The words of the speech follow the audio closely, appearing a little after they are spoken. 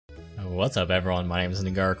What's up everyone, my name is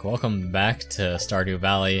Negark. Welcome back to Stardew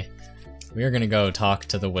Valley. We are gonna go talk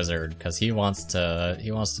to the wizard, because he wants to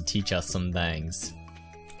teach us some things.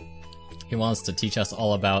 He wants to teach us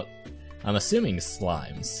all about, I'm assuming,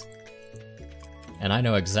 slimes. And I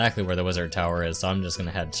know exactly where the wizard tower is, so I'm just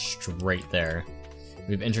gonna head straight there.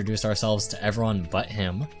 We've introduced ourselves to everyone but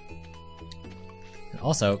him. And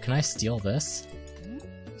also, can I steal this?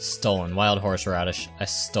 Stolen. Wild horseradish. I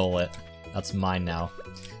stole it. That's mine now.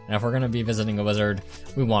 And if we're gonna be visiting a wizard,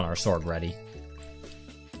 we want our sword ready.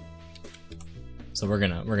 So we're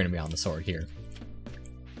gonna be on the sword here.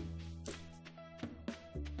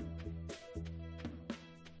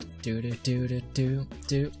 Do do do do do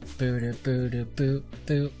do boo do boo do boo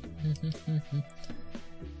boo.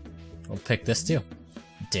 We'll pick this too.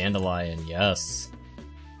 Dandelion, yes.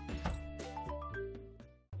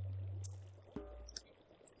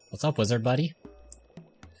 What's up, wizard buddy?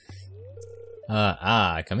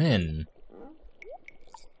 Come in.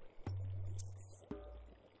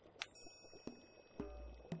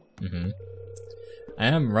 I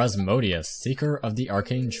am Rasmodius, seeker of the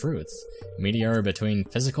arcane truths, mediator between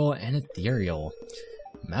physical and ethereal,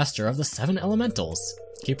 master of the 7 elementals,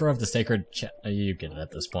 keeper of the sacred you get it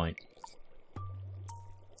at this point.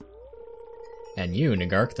 And you,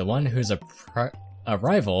 Negark, the one whose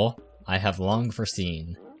arrival I have long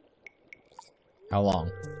foreseen. How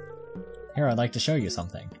long? Here, I'd like to show you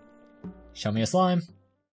something. Show me a slime.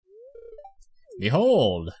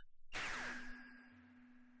 Behold!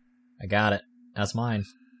 I got it. That's mine.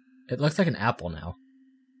 It looks like an apple now.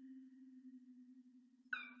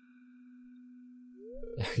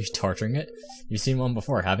 Are you torturing it? You've seen one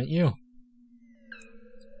before, haven't you?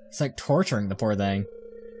 It's like torturing the poor thing.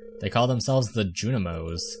 They call themselves the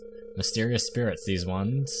Junimos. Mysterious spirits, these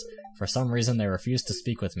ones. For some reason, they refuse to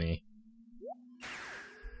speak with me.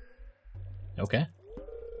 Okay.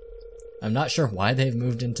 I'm not sure why they've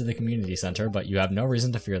moved into the community center, but you have no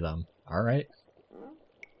reason to fear them. Alright.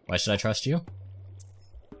 Why should I trust you?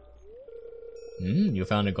 You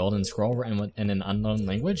found a golden scroll in an unknown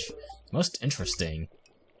language? Most interesting.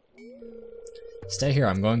 Stay here,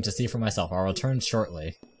 I'm going to see for myself. I'll return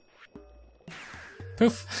shortly.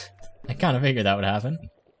 Poof! I kinda figured that would happen.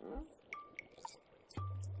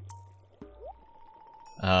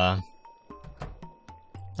 Hi.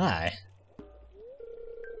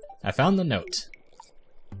 I found the note.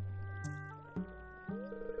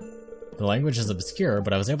 The language is obscure,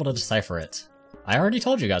 but I was able to decipher it. I already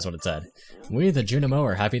told you guys what it said. We, the Junimo,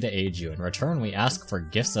 are happy to aid you. In return, we ask for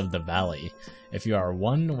gifts of the valley. If you are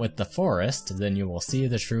one with the forest, then you will see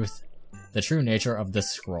the true nature of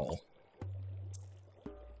this scroll.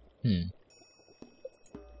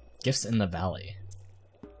 Gifts in the valley.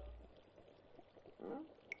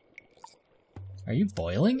 Are you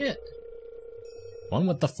boiling it? One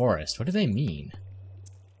with the forest. What do they mean?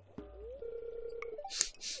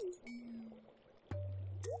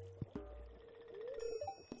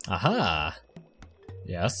 Aha!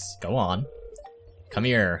 Yes, go on. Come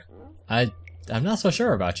here. I'm not so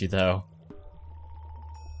sure about you, though.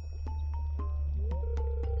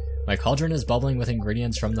 My cauldron is bubbling with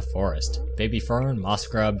ingredients from the forest. Baby fern, moss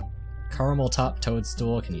grub, caramel top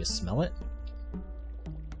toadstool. Can you smell it?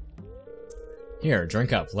 Here,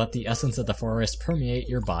 drink up. Let the essence of the forest permeate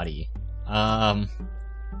your body. I'm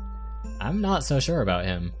not so sure about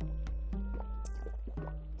him.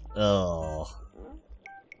 Ugh.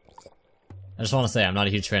 I just want to say I'm not a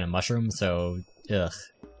huge fan of mushrooms, so ugh.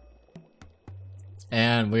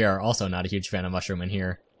 And we are also not a huge fan of mushroom in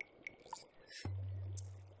here.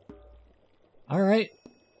 Alright.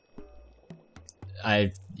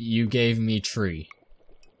 You gave me tree.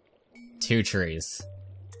 2 trees.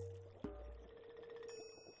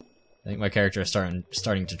 I think my character is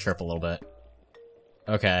starting to trip a little bit.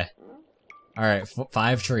 Okay. Alright,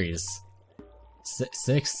 5 trees.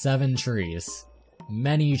 6, 7 trees.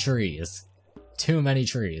 Many trees. Too many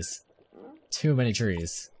trees. Too many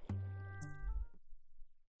trees.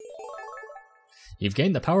 You've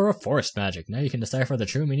gained the power of forest magic. Now you can decipher the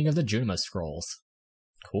true meaning of the Junimos scrolls.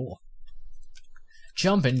 Cool.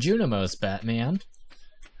 Jumpin' Junimos, Batman!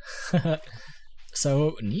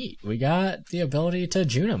 So neat. We got the ability to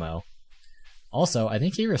Junimo. Also, I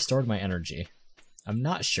think he restored my energy. I'm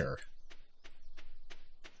not sure.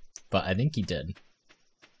 But I think he did.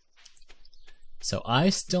 So I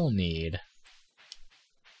still need...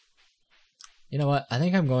 You know what? I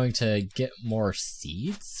think I'm going to get more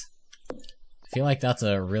seeds. I feel like that's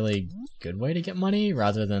a really good way to get money,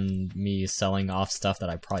 rather than me selling off stuff that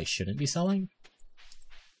I probably shouldn't be selling.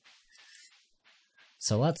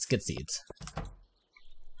 So let's get seeds.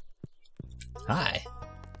 Hi.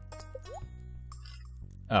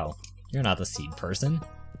 Oh, You're not the seed person.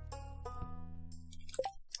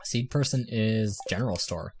 Seed person is general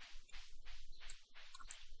store,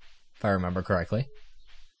 if I remember correctly.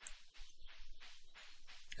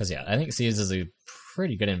 Because yeah, I think seeds is a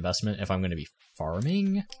pretty good investment if I'm going to be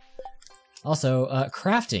farming. Also,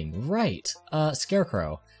 crafting, right.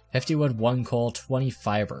 Scarecrow, 50 wood, 1 coal, 20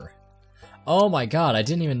 fiber. Oh my god, I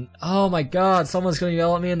didn't even... Oh my god, someone's going to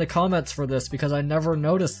yell at me in the comments for this because I never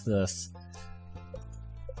noticed this.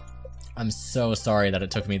 I'm so sorry that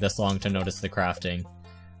it took me this long to notice the crafting.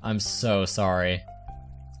 I'm so sorry.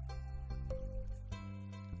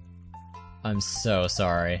 I'm so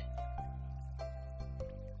sorry.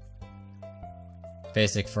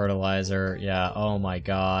 Basic fertilizer, yeah, oh my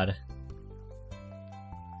god.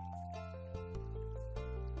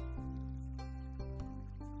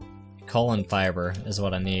 Coal and fiber is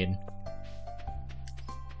what I need.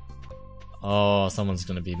 Oh, someone's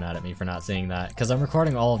gonna be mad at me for not seeing that. Because I'm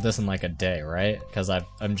recording all of this in like a day, right? Because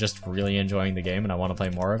I'm just really enjoying the game and I want to play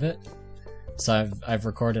more of it. So I've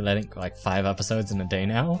recorded, I think, like 5 episodes in a day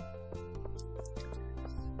now.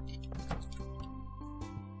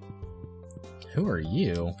 Who are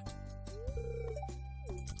you?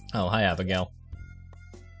 Oh, hi Abigail.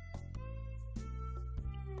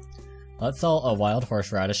 Let's sell a wild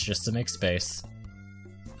horseradish just to make space.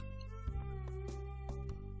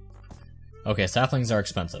 Okay, saplings are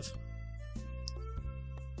expensive.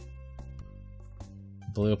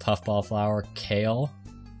 Blue puffball flower, kale.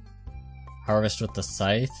 Harvest with the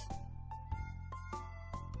scythe.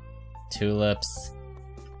 Tulips.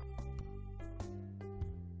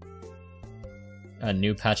 A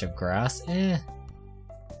new patch of grass? Eh.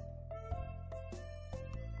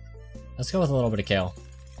 Let's go with a little bit of kale.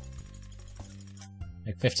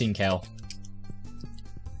 Like 15 kale.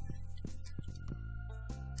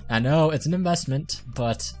 I know, it's an investment,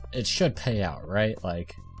 but it should pay out, right?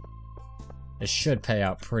 Like, it should pay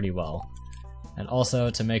out pretty well. And also,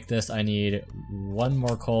 to make this, I need 1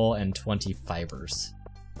 more coal and 20 fibers.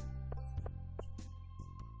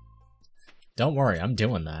 Don't worry, I'm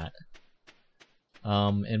doing that.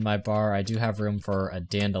 In my bar, I do have room for a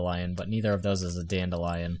dandelion, but neither of those is a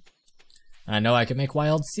dandelion. And I know I can make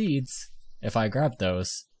wild seeds if I grab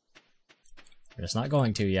those. We're just not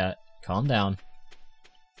going to yet. Calm down.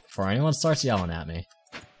 Before anyone starts yelling at me.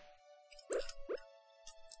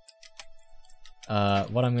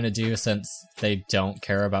 What I'm gonna do, since they don't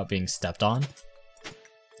care about being stepped on,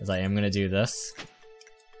 is I am gonna do this.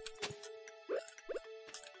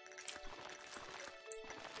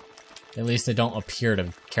 At least they don't appear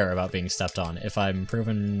to care about being stepped on. If I'm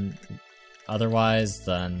proven otherwise,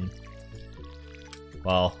 then...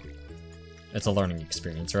 well, it's a learning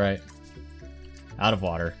experience, right? Out of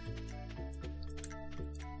water.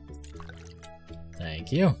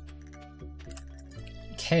 Thank you.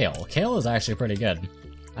 Kale. Kale is actually pretty good.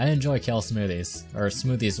 I enjoy kale smoothies. Or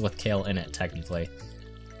smoothies with kale in it, technically.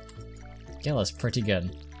 Kale is pretty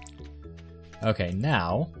good. Okay,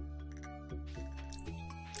 now...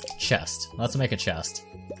 chest. Let's make a chest.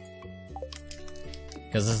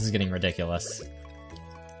 Because this is getting ridiculous.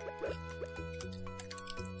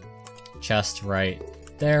 Chest right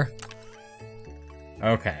there.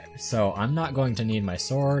 Okay, so I'm not going to need my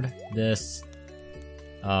sword, this,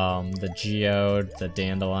 the geode, the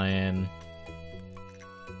dandelion.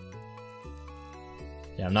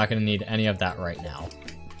 Yeah, I'm not going to need any of that right now.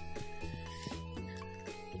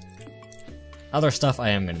 Other stuff I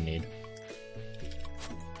am going to need.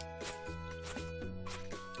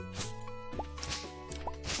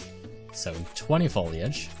 So, 20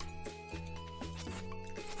 foliage.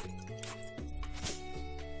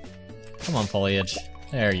 Come on, foliage.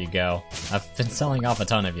 There you go. I've been selling off a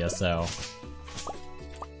ton of you, so...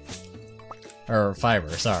 or fiber,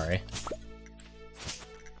 sorry.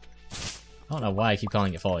 I don't know why I keep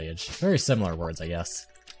calling it foliage. Very similar words, I guess.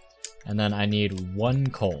 And then I need 1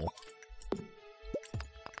 coal.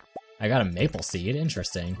 I got a maple seed,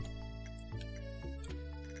 interesting.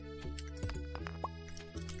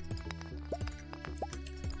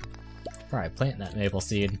 Probably plant that maple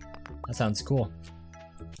seed. That sounds cool.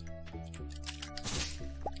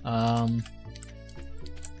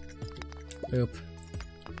 Boop.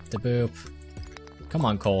 Da boop. Come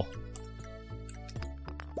on, coal.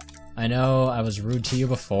 I know I was rude to you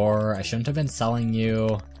before. I shouldn't have been selling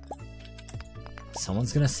you.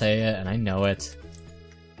 Someone's gonna say it, and I know it.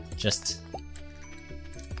 Just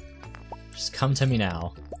come to me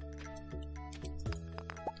now.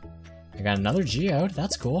 I got another geode.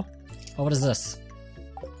 That's cool. Oh, what is this?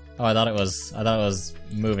 Oh, I thought it was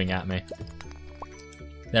moving at me.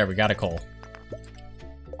 There, we got a coal.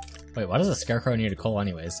 Wait, why does a scarecrow need a coal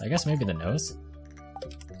anyways? I guess maybe the nose?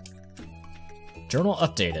 Journal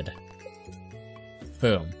updated.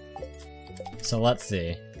 Boom. So let's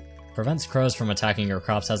see. Prevents crows from attacking your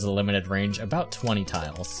crops, has a limited range, about 20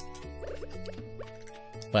 tiles.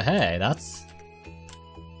 But hey, that's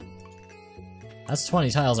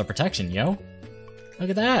 20 tiles of protection, yo. Look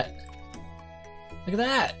at that. Look at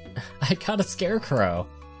that. I got a scarecrow.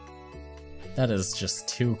 That is just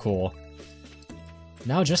too cool.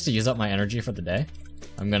 Now, just to use up my energy for the day,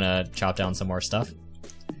 I'm gonna chop down some more stuff.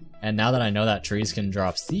 And now that I know that trees can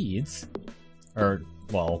drop seeds, or,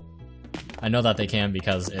 well, I know that they can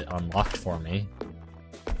because it unlocked for me,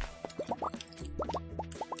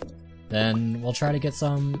 then we'll try to get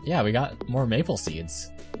some, yeah, we got more maple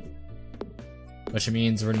seeds. Which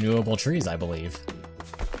means renewable trees, I believe.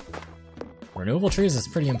 Renewable trees is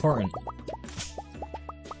pretty important.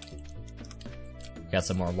 Got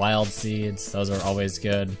some more wild seeds, those are always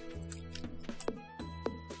good.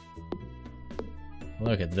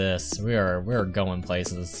 Look at this, we're going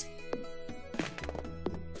places.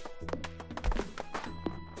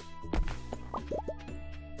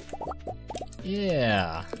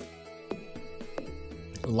 Yeah.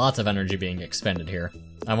 Lots of energy being expended here.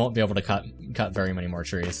 I won't be able to cut very many more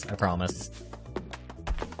trees, I promise.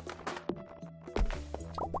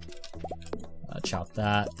 Chop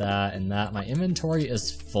that, and that. My inventory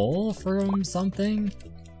is full from something.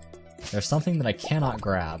 There's something that I cannot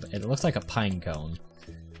grab. It looks like a pine cone.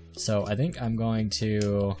 So I think I'm going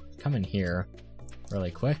to come in here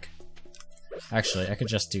really quick. Actually, I could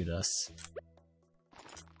just do this.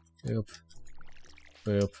 Boop.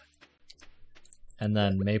 Boop. And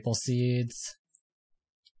then maple seeds.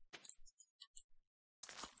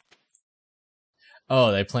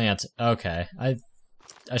 Oh, they plant. Okay. I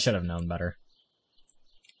should have known better.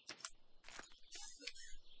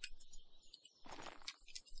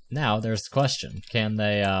 Now, there's the question. Can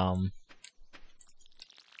they,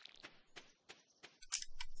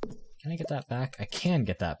 Can I get that back? I can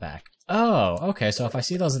get that back. Oh, okay, so if I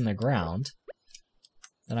see those in the ground,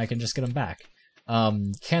 then I can just get them back.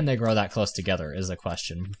 Can they grow that close together is a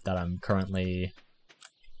question that I'm currently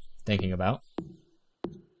thinking about.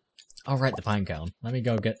 Oh, right, the pine cone. Let me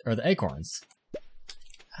go get, or the acorns.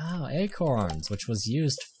 Oh, acorns, which was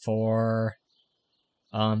used for,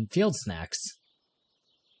 field snacks.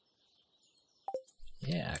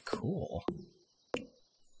 Yeah, cool.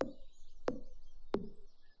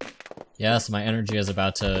 Yes, my energy is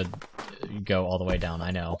about to go all the way down, I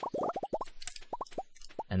know.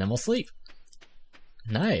 And then we'll sleep.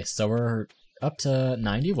 Nice, so we're up to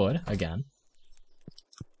 90 wood again.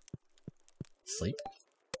 Sleep.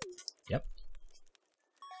 Yep.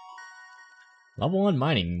 Level 1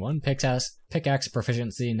 mining, 1 pickaxe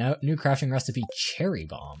proficiency, now new crafting recipe, cherry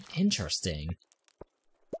bomb. Interesting.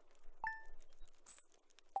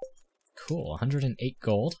 Cool, 108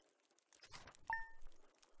 gold.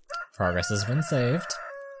 Progress has been saved.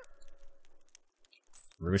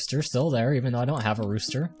 Rooster still there, even though I don't have a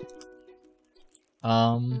rooster.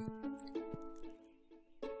 Wow,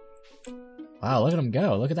 look at him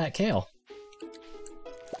go. Look at that kale.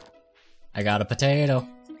 I got a potato.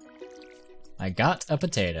 I got a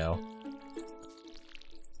potato.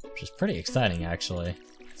 Which is pretty exciting, actually.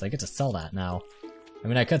 Because I get to sell that now. I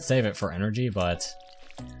mean, I could save it for energy, but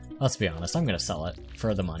let's be honest, I'm gonna sell it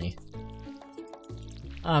for the money.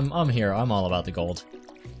 I'm here, I'm all about the gold.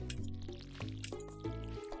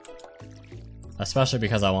 Especially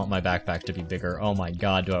because I want my backpack to be bigger. Oh my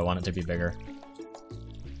god, do I want it to be bigger.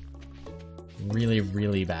 Really,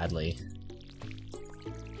 really badly.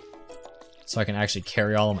 So I can actually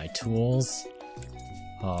carry all of my tools.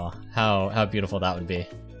 Oh, how beautiful that would be.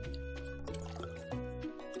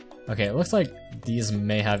 Okay, it looks like these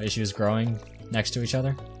may have issues growing next to each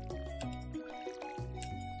other.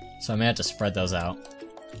 So I may have to spread those out.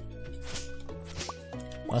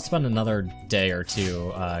 Let's spend another day or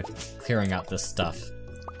two clearing out this stuff.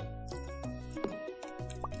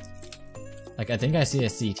 Like, I think I see a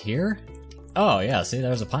seed here. Oh yeah, see,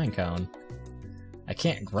 there's a pine cone. I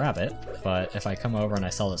can't grab it, but if I come over and I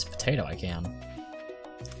sell this potato, I can.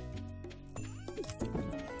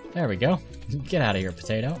 There we go. Get out of here,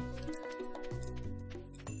 potato.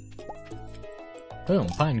 Boom,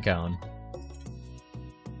 pine cone.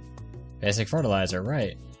 Basic fertilizer,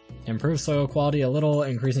 right. Improve soil quality a little,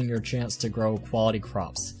 increasing your chance to grow quality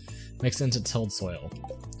crops. Mix into tilled soil.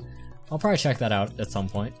 I'll probably check that out at some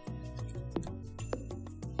point.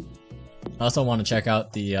 I also want to check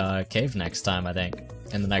out the cave next time, I think,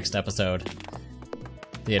 in the next episode.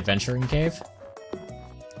 The adventuring cave.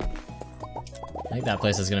 I think that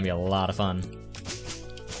place is going to be a lot of fun.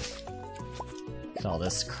 Get all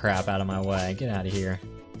this crap out of my way. Get out of here.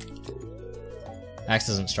 Axe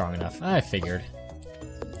isn't strong enough. I figured.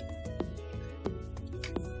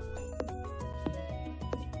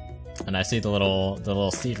 And I see the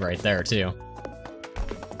little seed right there too.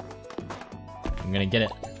 I'm gonna get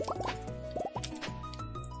it.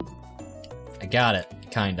 I got it,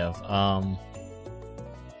 kind of. I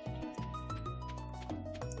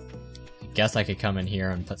guess I could come in here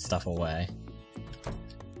and put stuff away.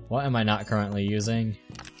 What am I not currently using?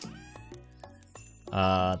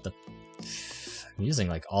 I'm using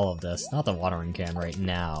like all of this, not the watering can right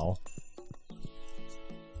now.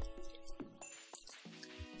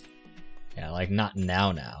 Yeah, like not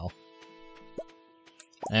now.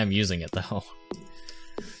 I am using it though.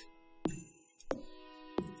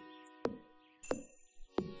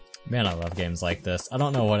 Man, I love games like this. I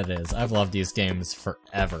don't know what it is. I've loved these games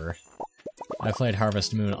forever. I played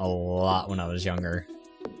Harvest Moon a lot when I was younger.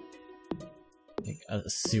 Like, a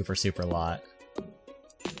super lot.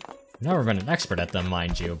 I've never been an expert at them,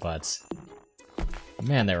 mind you, but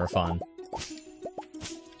man, they were fun.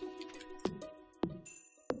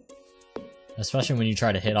 Especially when you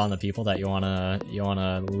try to hit on the people that you wanna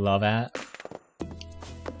love at.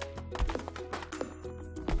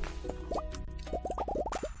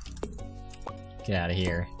 Get out of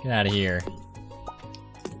here. Get out of here.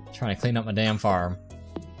 Trying to clean up my damn farm.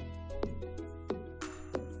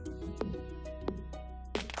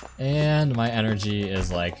 And my energy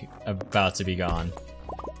is like about to be gone.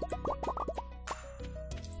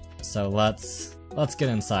 So let's get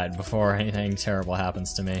inside before anything terrible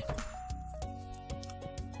happens to me.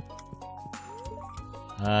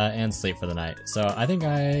 And sleep for the night. So I think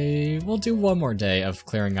I will do one more day of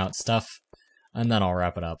clearing out stuff, and then I'll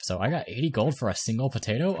wrap it up. So I got 80 gold for a single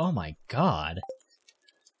potato? Oh my god.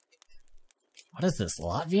 What is this,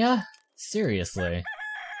 Latvia? Seriously.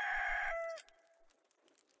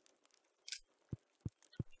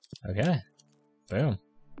 Okay. Boom.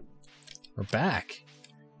 We're back.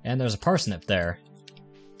 And there's a parsnip there.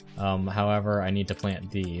 However, I need to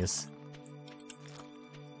plant these.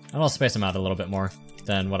 And I'll space them out a little bit more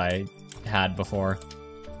than what I had before.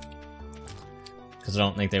 Because I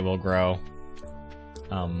don't think they will grow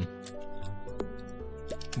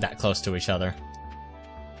that close to each other.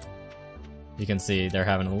 You can see they're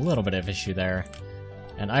having a little bit of issue there.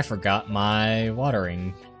 And I forgot my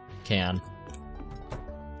watering can.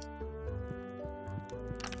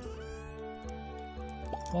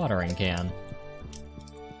 Watering can.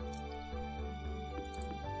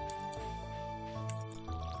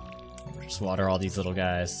 Just water all these little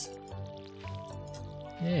guys.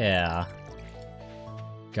 Yeah.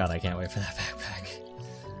 God, I can't wait for that backpack.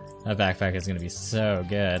 That backpack is gonna be so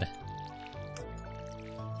good.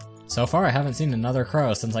 So far, I haven't seen another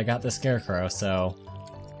crow since I got the scarecrow, so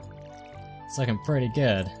it's looking pretty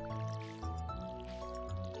good.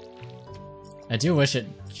 I do wish it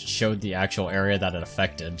showed the actual area that it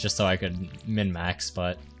affected, just so I could min-max,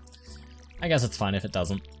 but I guess it's fine if it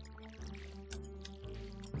doesn't.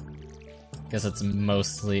 Guess it's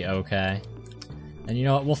mostly okay. And you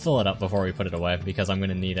know what, we'll fill it up before we put it away, because I'm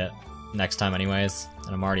gonna need it next time anyways,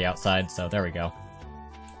 and I'm already outside, so there we go.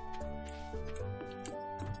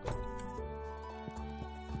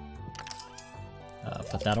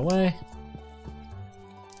 Put that away.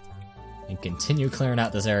 And continue clearing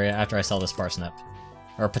out this area after I sell this parsnip.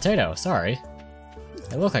 Or potato, sorry.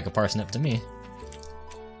 They look like a parsnip to me.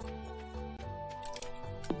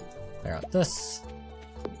 Clear out this.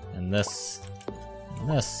 And this. And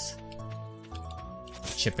this.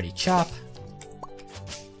 Chippity chop.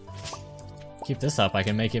 Keep this up, I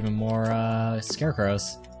can make even more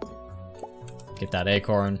scarecrows. Get that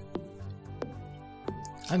acorn.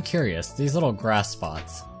 I'm curious, these little grass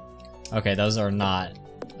spots. Okay, those are not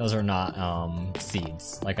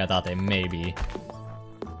seeds, like I thought they may be.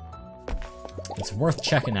 It's worth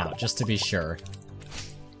checking out, just to be sure.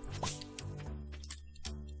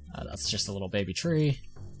 That's just a little baby tree.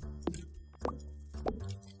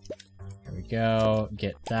 Here we go,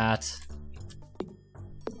 get that.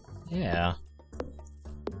 Yeah.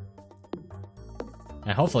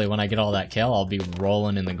 And hopefully when I get all that kale, I'll be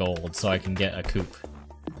rolling in the gold so I can get a coop.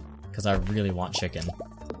 Because I really want chicken.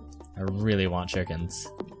 I really want chickens.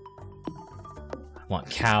 I want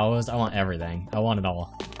cows, I want everything. I want it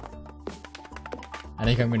all. I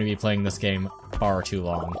think I'm going to be playing this game far too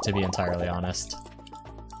long, to be entirely honest.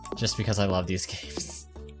 Just because I love these games.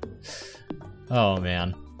 Oh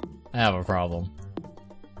man, I have a problem.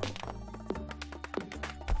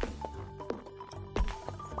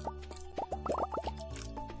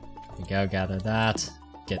 Here we go, gather that,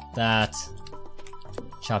 get that.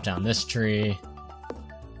 Chop down this tree.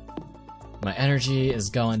 My energy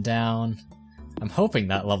is going down. I'm hoping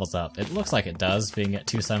that levels up. It looks like it does, being at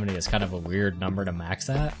 270 is kind of a weird number to max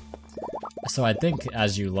at. So I think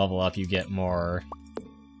as you level up, you get more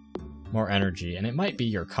more energy, and it might be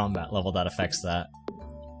your combat level that affects that.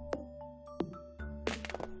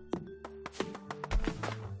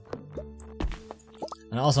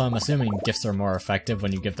 And also, I'm assuming gifts are more effective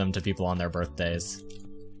when you give them to people on their birthdays.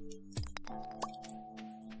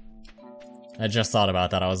 I just thought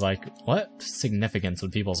about that. I was like, what significance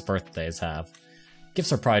would people's birthdays have?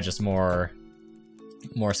 Gifts are probably just more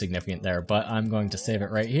significant there, but I'm going to save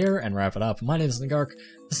it right here and wrap it up. My name is Negark,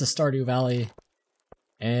 this is Stardew Valley,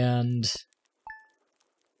 and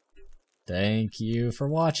thank you for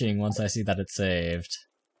watching once I see that it's saved.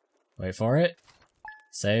 Wait for it.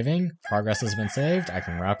 Saving. Progress has been saved. I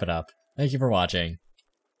can wrap it up. Thank you for watching.